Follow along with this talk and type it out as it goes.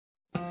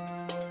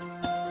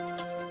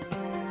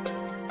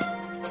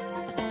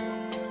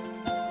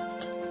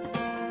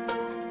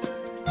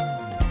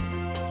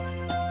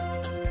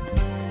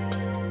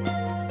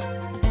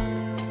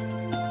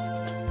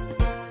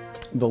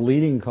The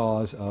leading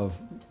cause of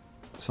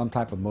some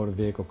type of motor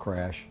vehicle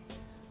crash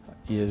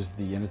is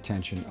the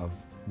inattention of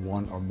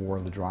one or more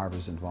of the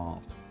drivers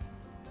involved.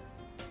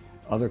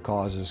 Other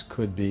causes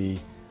could be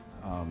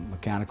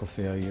mechanical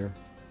failure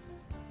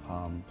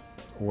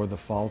or the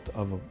fault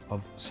of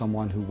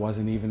someone who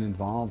wasn't even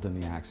involved in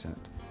the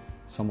accident,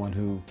 someone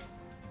who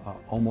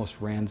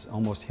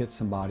almost hit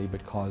somebody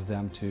but caused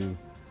them to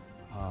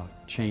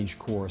change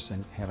course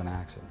and have an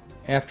accident.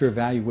 After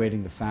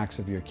evaluating the facts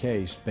of your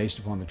case based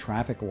upon the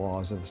traffic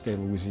laws of the state of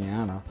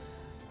Louisiana,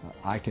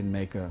 I can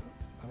make a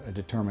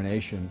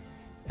determination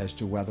as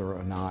to whether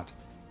or not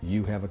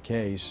you have a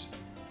case,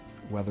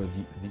 whether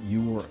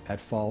you were at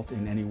fault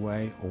in any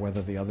way or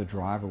whether the other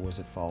driver was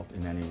at fault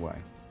in any way.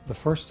 The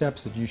first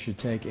steps that you should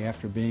take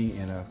after being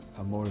in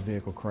a motor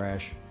vehicle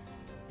crash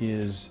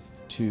is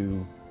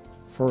to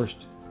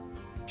first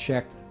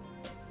check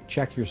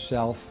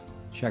yourself,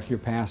 check your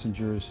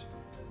passengers,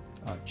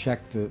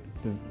 check the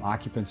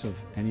occupants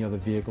of any other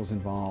vehicles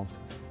involved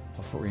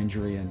for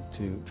injury and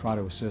to try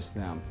to assist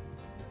them.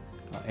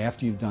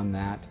 After you've done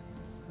that,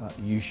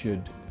 you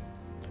should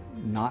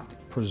not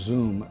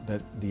presume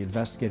that the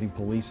investigating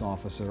police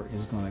officer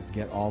is going to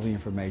get all the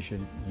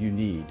information you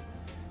need.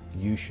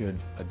 You should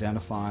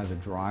identify the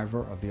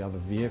driver of the other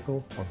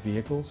vehicle or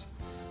vehicles,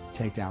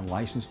 take down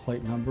license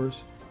plate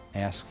numbers,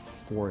 ask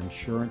for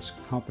insurance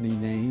company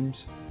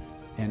names,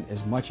 and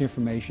as much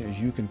information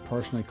as you can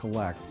personally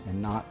collect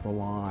and not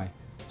rely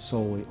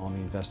solely on the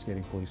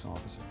investigating police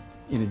officer.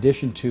 In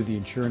addition to the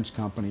insurance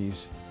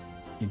companies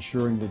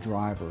insuring the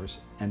drivers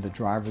and the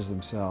drivers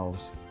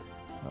themselves,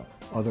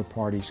 other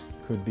parties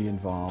could be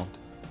involved,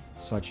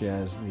 such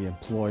as the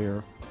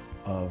employer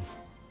of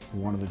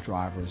one of the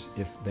drivers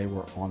if they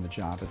were on the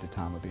job at the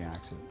time of the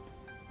accident.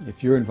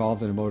 If you're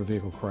involved in a motor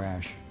vehicle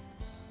crash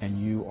and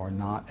you are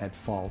not at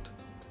fault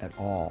at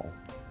all,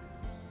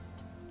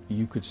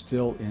 you could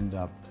still end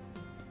up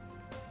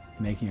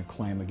making a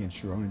claim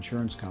against your own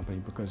insurance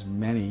company because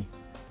many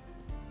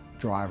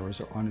drivers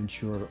are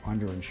uninsured or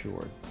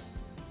underinsured.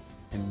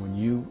 And when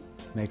you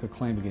make a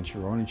claim against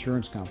your own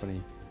insurance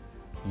company,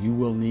 you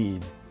will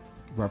need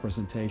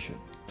representation.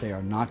 They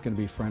are not going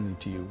to be friendly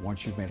to you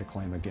once you've made a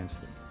claim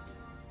against them.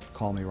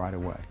 Call me right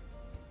away.